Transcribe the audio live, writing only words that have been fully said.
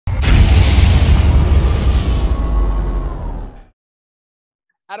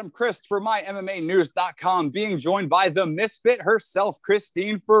Adam Christ for MyMMAnews.com, being joined by the Misfit herself,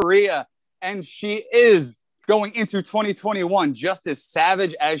 Christine Ferea. And she is going into 2021 just as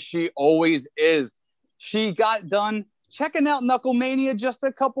savage as she always is. She got done checking out KnuckleMania just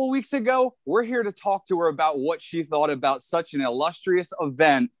a couple weeks ago. We're here to talk to her about what she thought about such an illustrious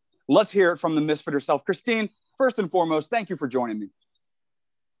event. Let's hear it from the Misfit herself. Christine, first and foremost, thank you for joining me.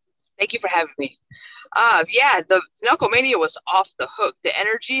 Thank you for having me. Yeah, the KnuckleMania was off the hook. The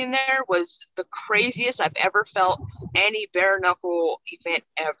energy in there was the craziest I've ever felt any bare knuckle event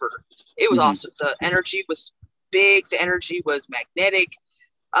ever. It was awesome. The energy was big. The energy was magnetic.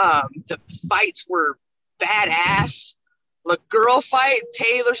 The fights were badass. The girl fight,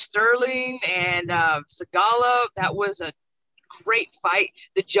 Taylor Sterling and Segala, that was a great fight.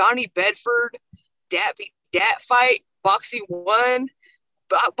 The Johnny Bedford Dat fight, boxing won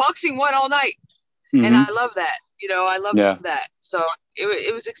all night. And I love that. You know, I love that. So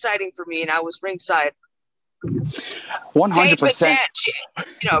it was exciting for me, and I was ringside. 100%.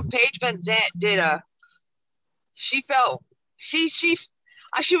 Paige VanZant did she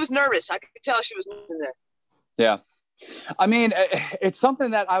was nervous. I could tell she was nervous there. Yeah. I mean, it's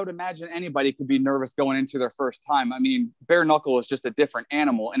something that I would imagine anybody could be nervous going into their first time. I mean, bare knuckle is just a different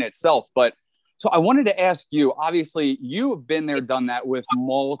animal in itself. But so I wanted to ask you, obviously, you have been there, done that with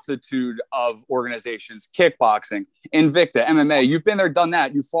multitude of organizations, kickboxing, Invicta, MMA. You've been there, done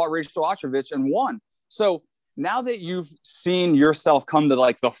that. You fought Rachel Ostrovich and won. So now that you've seen yourself come to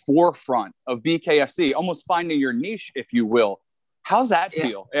like the forefront of BKFC, almost finding your niche, if you will, how's that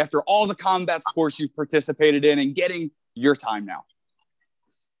feel after all the combat sports you've participated in and getting your time now?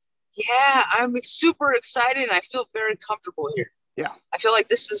 Yeah, I'm super excited, and I feel very comfortable here. Yeah. I feel like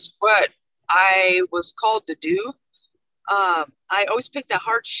this is what I was called to do. I always pick the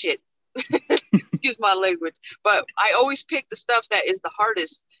hard shit. Excuse my language. But I always pick the stuff that is the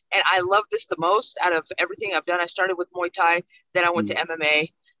hardest. And I love this the most out of everything I've done. I started with Muay Thai, then I went to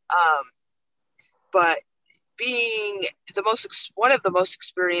MMA. But being one of the most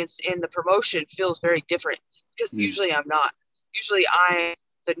experienced in the promotion feels very different, because usually I'm not. Usually I'm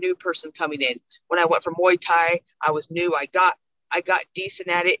the new person coming in. When I went from Muay Thai, I was new. I got decent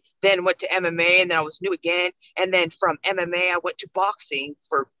at it, then went to MMA, and then I was new again. And then from MMA, I went to boxing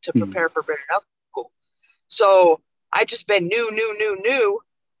to prepare for bare knuckle. So I just been new.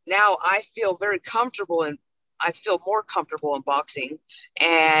 Now I feel very comfortable, and I feel more comfortable in boxing,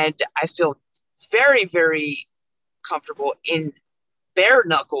 and I feel very, very comfortable in bare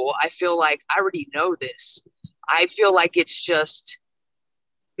knuckle. I feel like I already know this. I feel like it's just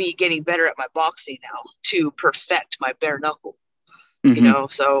me getting better at my boxing now to perfect my bare knuckle. You know,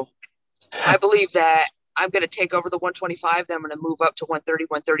 so I believe that I'm going to take over the 125, then I'm going to move up to 130,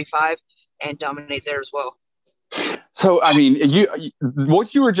 135 and dominate there as well. So, I mean,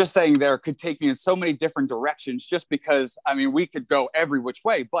 what you were just saying there could take me in so many different directions, just because, I mean, we could go every which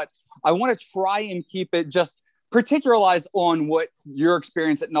way, but I want to try and keep it just particularized on what your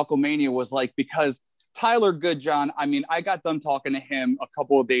experience at KnuckleMania was like, because Tyler Goodjohn, I mean, I got done talking to him a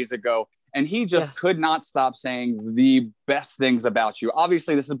couple of days ago, and he just could not stop saying the best things about you.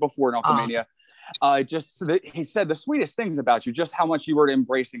 Obviously, this is before KnuckleMania. He said the sweetest things about you, just how much you were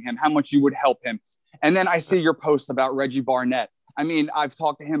embracing him, how much you would help him. And then I see your posts about Reggie Barnett. I mean, I've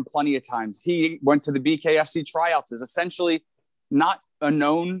talked to him plenty of times. He went to the BKFC tryouts, is essentially not a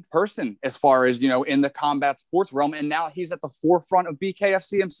known person as far as, you know, in the combat sports realm. And now he's at the forefront of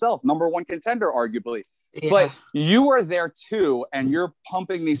BKFC himself, #1 contender, arguably. Yeah. But you are there too, and you're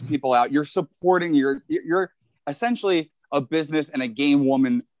pumping these people out. You're supporting you're essentially a business and a game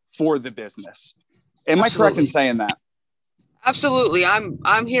woman for the business. Am I correct in saying that? Absolutely.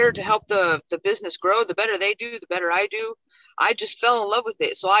 I'm here to help the business grow. The better they do, the better I do. I just fell in love with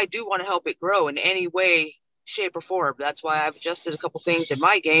it. So I do want to help it grow in any way, shape, or form. That's why I've adjusted a couple things in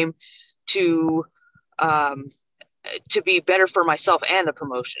my game to be better for myself and the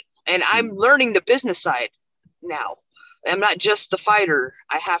promotion. And I'm learning the business side now. I'm not just the fighter.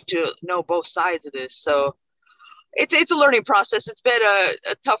 I have to know both sides of this. So it's a learning process. It's been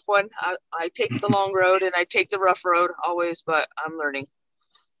a tough one. I take the long road and I take the rough road always, but I'm learning.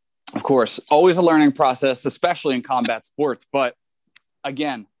 Of course, always a learning process, especially in combat sports. But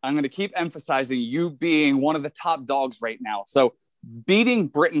again, I'm going to keep emphasizing you being one of the top dogs right now. So beating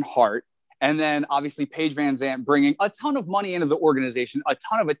Britain Hart, and then obviously Paige VanZant bringing a ton of money into the organization, a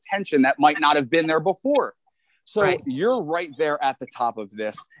ton of attention that might not have been there before. So you're right there at the top of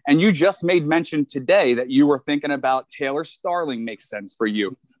this. And you just made mention today that you were thinking about Taylor Sterling makes sense for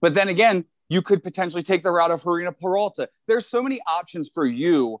you. But then again, you could potentially take the route of Harina Peralta. There's so many options for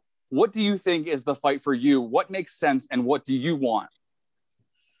you. What do you think is the fight for you? What makes sense and what do you want?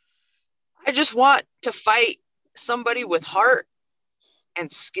 I just want to fight somebody with heart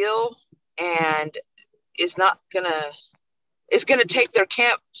and skill, and is gonna take their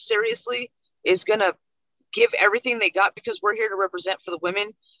camp seriously, is gonna give everything they got, because we're here to represent for the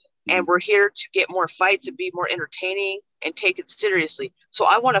women, and we're here to get more fights and be more entertaining and take it seriously. So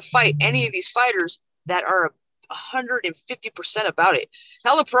I want to fight any of these fighters that are 150% about it.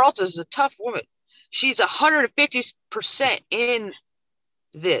 Hella Peralta is a tough woman. She's 150% in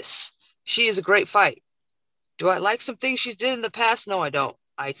this. She is a great fight. Do I like some things she's did in the past? No, I don't.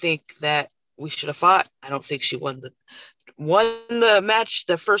 I think that we should have fought. I don't think she won the match,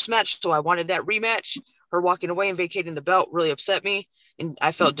 the first match, so I wanted that rematch. Her walking away and vacating the belt really upset me, and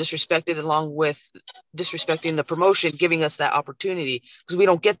I felt disrespected, along with disrespecting the promotion giving us that opportunity, because we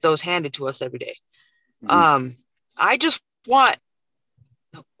don't get those handed to us every day. I just want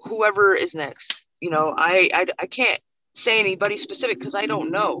whoever is next. I can't say anybody specific because I don't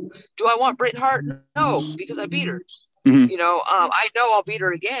know. Do I want Britain Hart? No, because I beat her. I know I'll beat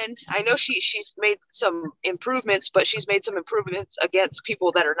her again. I know she's made some improvements, but she's made some improvements against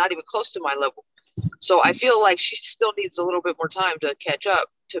people that are not even close to my level. So I feel like she still needs a little bit more time to catch up,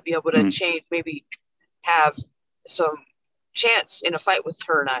 to be able to change, maybe have some chance in a fight with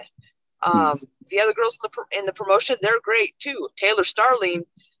her and I. The other girls in the promotion, they're great too. Taylor Starling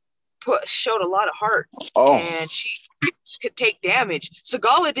showed a lot of heart, and she could take damage.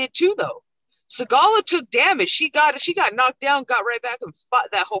 Sagala did too, though. Sagala took damage. She got knocked down, got right back and fought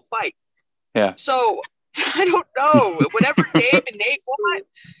that whole fight. Yeah. So I don't know. Whatever Dave and Nate want,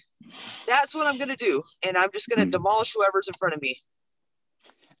 that's what I'm gonna do, and I'm just gonna demolish whoever's in front of me.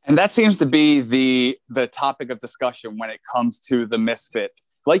 And that seems to be the topic of discussion when it comes to the Misfit.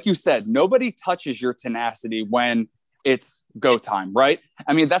 Like you said, nobody touches your tenacity when it's go time, right?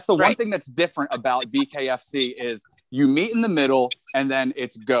 I mean, that's the one thing that's different about BKFC is you meet in the middle and then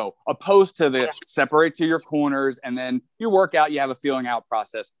it's go, opposed to the separate to your corners and then you work out, you have a feeling out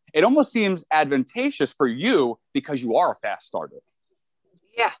process. It almost seems advantageous for you because you are a fast starter.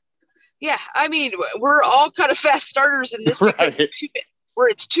 Yeah. I mean, we're all kind of fast starters in this because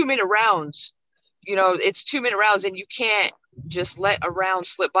it's 2-minute rounds. It's 2-minute rounds, and you can't just let a round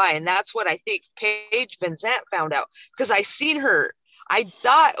slip by. And that's what I think Paige VanZant found out, because I seen her. I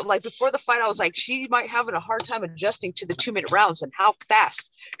thought, like, before the fight, I was like, she might have a hard time adjusting to the 2-minute rounds and how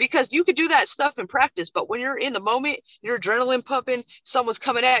fast, because you could do that stuff in practice, but when you're in the moment, your adrenaline pumping, someone's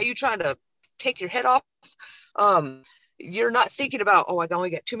coming at you trying to take your head off. You're not thinking about, I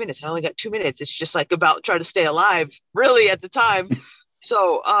only got 2 minutes. I only got 2 minutes. It's just like about trying to stay alive, really, at the time.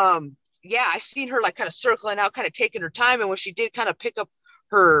 So, I seen her like kind of circling out, kind of taking her time. And when she did kind of pick up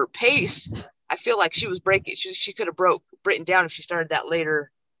her pace, I feel like she was breaking. She could have broke Britain down if she started that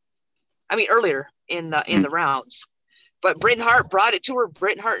earlier in the rounds. But Britain Hart brought it to her.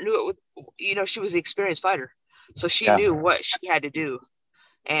 Britain Hart knew it. She was the experienced fighter, so she knew what she had to do,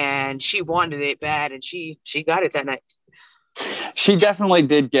 and she wanted it bad, and she got it that night. She definitely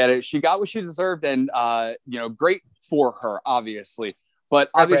did get it. She got what she deserved, and great for her, obviously. But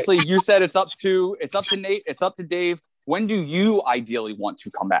obviously, you said it's up to Nate, it's up to Dave. When do you ideally want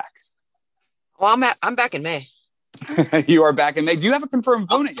to come back? Well, I'm back in May. You are back in May. Do you have a confirmed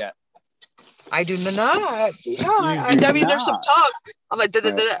opponent yet? I do not. I mean, there's some talk. I'm like,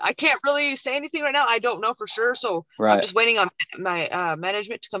 I can't really say anything right now. I don't know for sure, so I'm just waiting on my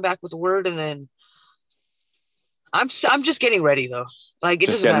management to come back with a word, and then I'm just getting ready though. Like, it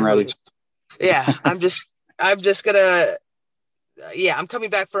just doesn't matter. Ready. Yeah, I'm just gonna. Yeah, I'm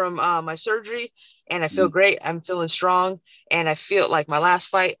coming back from my surgery, and I feel great. I'm feeling strong, and I feel like my last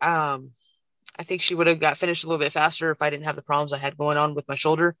fight. I think she would have got finished a little bit faster if I didn't have the problems I had going on with my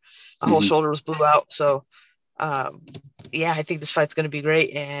shoulder. My whole shoulder was blew out. So, I think this fight's going to be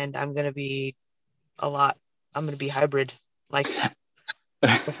great, and I'm going to be hybrid like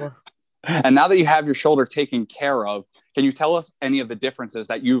before. And now that you have your shoulder taken care of, can you tell us any of the differences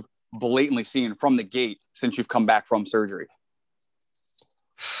that you've blatantly seen from the gate since you've come back from surgery?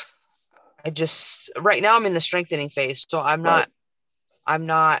 Right now I'm in the strengthening phase, so I'm not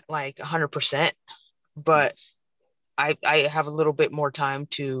like 100%, but I have a little bit more time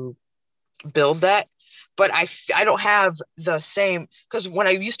to build that. But I don't have the same, because when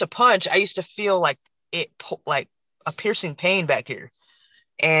I used to punch, I used to feel like like a piercing pain back here,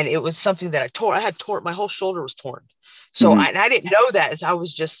 and it was something that I had torn. My whole shoulder was torn, so I didn't know that as I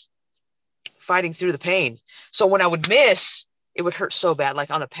was just fighting through the pain. So when I would miss, it would hurt so bad, like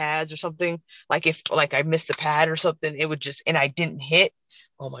on the pads or something. Like if I missed the pad or something, it would just, and I didn't hit.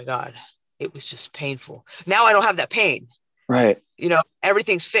 Oh my God, it was just painful. Now I don't have that pain. Right.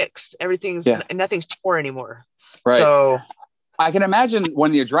 Everything's fixed. Nothing's torn anymore. Right. So I can imagine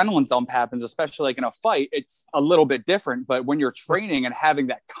when the adrenaline dump happens, especially like in a fight, it's a little bit different. But when you're training and having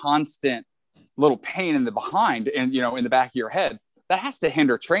that constant little pain in the behind and, in the back of your head, that has to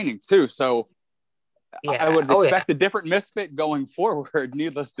hinder training too. So I would expect a different Misfit going forward,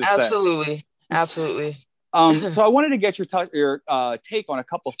 needless to say. Absolutely. So I wanted to get your take on a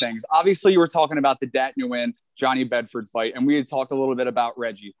couple things. Obviously, you were talking about the Dat Nguyen, Johnny Bedford fight, and we had talked a little bit about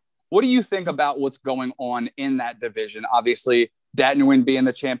Reggie. What do you think about what's going on in that division? Obviously, Dat Nguyen being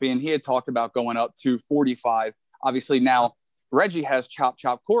the champion, he had talked about going up to 45. Obviously, now Reggie has Chop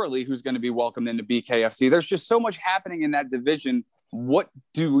Chop Corley, who's going to be welcomed into BKFC. There's just so much happening in that division. What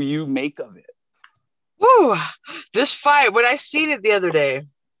do you make of it? Woo! This fight, when I seen it the other day,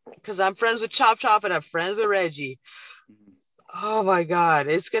 because I'm friends with Chop Chop and I'm friends with Reggie. Oh my God,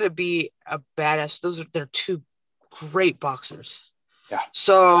 it's gonna be a badass. They're two great boxers. Yeah.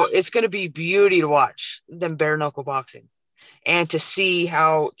 So it's gonna be beauty to watch them bare knuckle boxing, and to see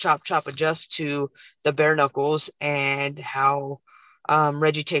how Chop Chop adjusts to the bare knuckles and how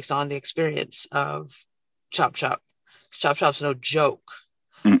Reggie takes on the experience of Chop Chop. Chop Chop's no joke.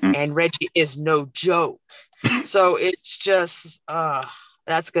 And Reggie is no joke. So it's just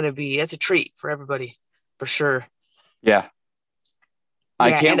that's a treat for everybody, for sure. Yeah.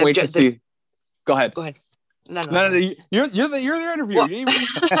 I can't wait to see. Go ahead. No. You're the interviewer.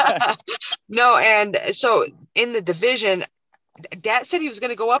 Well, no, and so in the division, Dad said he was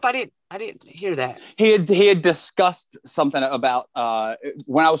going to go up. I didn't hear that. He had discussed something about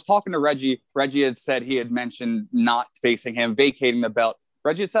when I was talking to Reggie. Reggie had said he had mentioned not facing him, vacating the belt.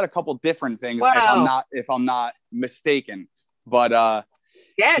 Reggie said a couple different things, wow. if I'm not mistaken. But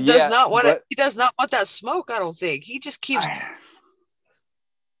he does not want that smoke. I don't think he just keeps.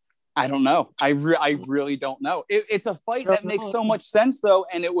 I don't know. I really don't know. It's a fight that makes so much sense, though,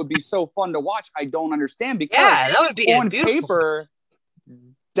 and it would be so fun to watch. I don't understand because that would be on paper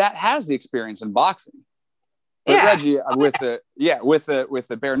that has the experience in boxing. But Reggie with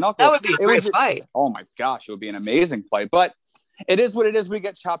the bare knuckle, that would be a great fight. Oh my gosh, it would be an amazing fight. But it is what it is. We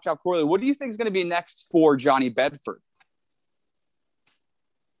get Chop Chop Corley. What do you think is going to be next for Johnny Bedford?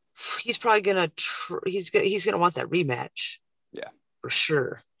 He's probably gonna he's gonna want that rematch. Yeah, for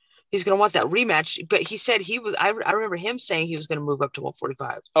sure. He's gonna want that rematch. But he said he was. I remember him saying he was gonna move up to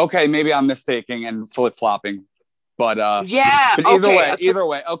 145. Okay, maybe I'm mistaking and flip flopping, but But either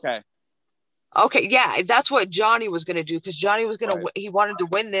way, okay. Okay, yeah, that's what Johnny was gonna do because Johnny was gonna. He wanted to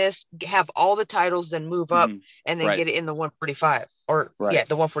win this, have all the titles, then move up, and then get it in the 145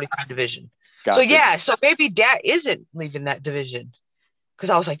 the 145 division. Gotcha. So maybe Dat isn't leaving that division. Because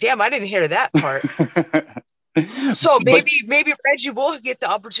I was like, damn, I didn't hear that part. So maybe Reggie will get the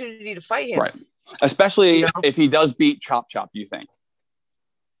opportunity to fight him. Right. Especially if he does beat Chop Chop, you think?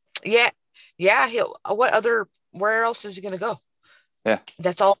 Yeah. He'll. Where else is he going to go? Yeah.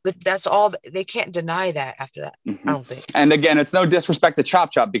 That's all. They can't deny that after that. I don't think. And again, it's no disrespect to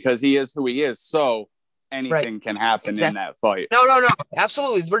Chop Chop because he is who he is. So anything can happen in that fight. No.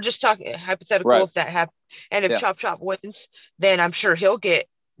 Absolutely. We're just talking hypothetical if that happens. And if Chop Chop wins, then I'm sure he'll get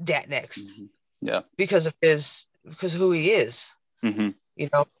Dat next. Yeah. Because of who he is. It's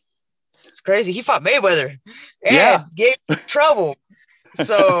crazy. He fought Mayweather and gave trouble.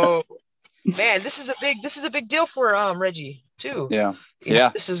 So man, this is a big deal for Reggie too. Yeah.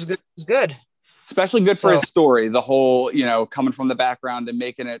 This is good. It's good. Especially good for his story. The whole, coming from the background and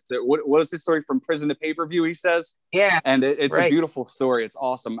making it to what was his story from prison to pay-per-view, he says. Yeah. And it's a beautiful story. It's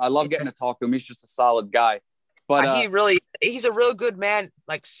awesome. I love getting to talk to him. He's just a solid guy. But he's a real good man,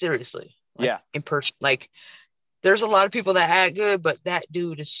 like seriously. In person. Like there's a lot of people that act good, but that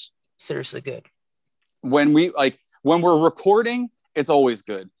dude is seriously good. When we're recording, it's always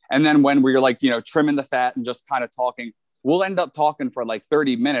good. And then when we're trimming the fat and just kind of talking, we'll end up talking for like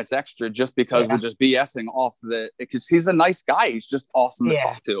 30 minutes extra just because we're just BSing off because he's a nice guy. He's just awesome to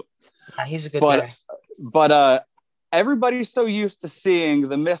talk to. Yeah, he's a good guy. But everybody's so used to seeing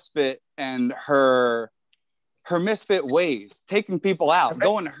the Misfit and her Misfit ways, taking people out,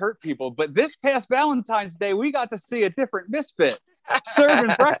 going to hurt people. But this past Valentine's Day, we got to see a different Misfit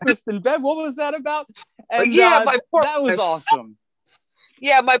serving breakfast in bed. What was that about? And that was awesome.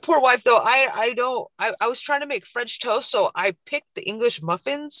 Yeah, my poor wife though. I was trying to make French toast, so I picked the English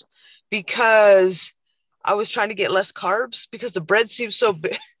muffins because I was trying to get less carbs because the bread seems so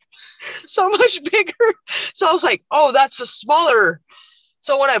big, so much bigger. So I was like, oh, that's a smaller.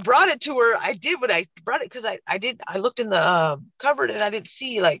 So when I brought it to her, I brought it because I looked in the cupboard and I didn't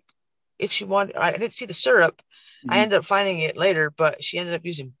see if she wanted. I didn't see the syrup. I ended up finding it later, but she ended up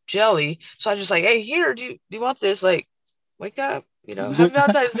using jelly. So I was just like, hey, here, do you want this? wake up, happy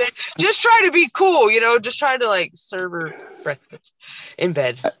Valentine's Day. Just try to be cool, just trying to like serve her breakfast in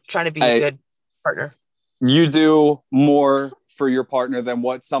bed, trying to be a good partner. You do more for your partner than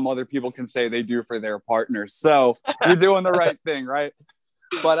what some other people can say they do for their partners. So you're doing the right thing, right?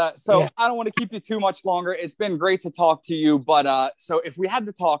 But I don't want to keep you too much longer. It's been great to talk to you. But so if we had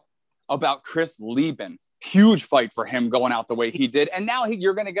to talk about Chris Leben, huge fight for him going out the way he did. And now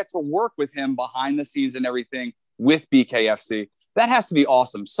you're going to get to work with him behind the scenes and everything with BKFC. That has to be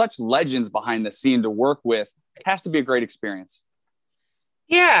awesome. Such legends behind the scene to work with. Has to be a great experience.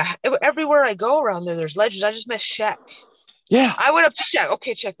 Yeah. Everywhere I go around there, there's legends. I just met Shaq. Yeah. I went up to Shaq.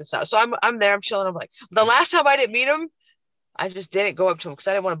 Okay, check this out. So I'm there. I'm chilling. I'm like, the last time I didn't meet him, I just didn't go up to him because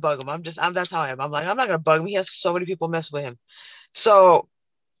I didn't want to bug him. That's how I am. I'm like, I'm not going to bug him. He has so many people mess with him. So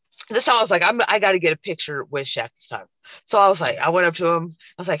this time I was like, I got to get a picture with Shaq this time. So I went up to him.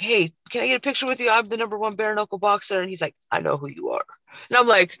 I was like, hey, can I get a picture with you? I'm the #1 bare-knuckle boxer. And he's like, I know who you are. And I'm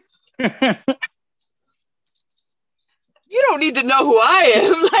like, you don't need to know who I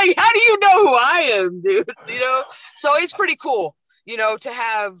am. Like, how do you know who I am, dude? So it's pretty cool, to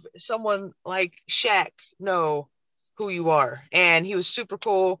have someone like Shaq know who you are. And he was super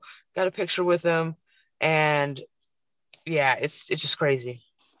cool. Got a picture with him. And yeah, it's just crazy.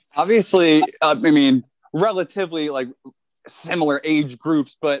 Obviously, relatively like similar age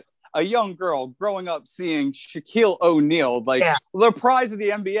groups, but a young girl growing up seeing Shaquille O'Neal, the prize of the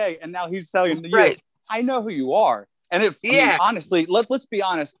NBA, and now he's telling you, I know who you are. And honestly, let's be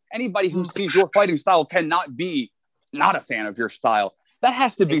honest, anybody who sees your fighting style cannot be not a fan of your style. That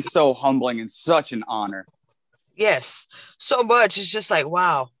has to be so humbling and such an honor. Yes, so much. It's just like,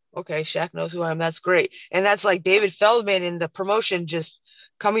 wow, okay, Shaq knows who I am. That's great. And that's like David Feldman and the promotion just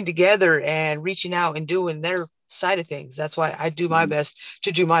coming together and reaching out and doing their side of things. That's why I do my best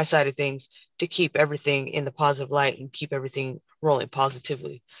to do my side of things, to keep everything in the positive light and keep everything rolling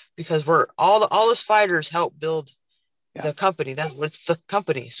positively, because we're all those fighters help build the company. That's what's the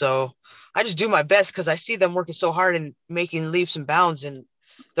company. So I just do my best because I see them working so hard and making leaps and bounds in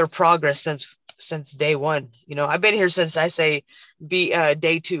their progress since day one. I've been here since I say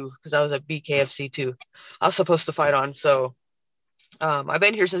day 2, because I was at BKFC 2. I was supposed to fight on. So I've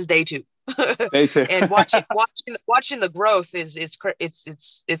been here since day 2. Day 2. And watching the growth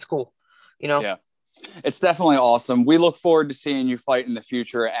it's cool. Yeah. It's definitely awesome. We look forward to seeing you fight in the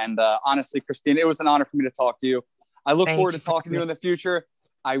future. And honestly, Christine, it was an honor for me to talk to you. I look forward to talking to you in the future.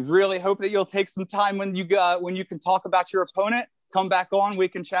 I really hope that you'll take some time when you can talk about your opponent. Come back on. We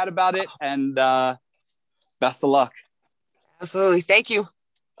can chat about it. And best of luck. Absolutely. Thank you.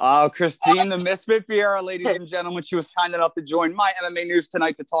 Christine, the Misfit Ferea, ladies and gentlemen. She was kind enough to join my MMA News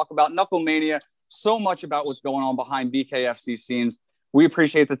tonight to talk about KnuckleMania. So much about what's going on behind BKFC scenes. We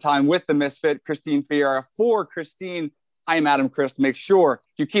appreciate the time with the Misfit, Christine Ferea. For Christine, I am Adam Christ. Make sure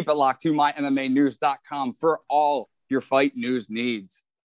you keep it locked to mymmanews.com for all your fight news needs.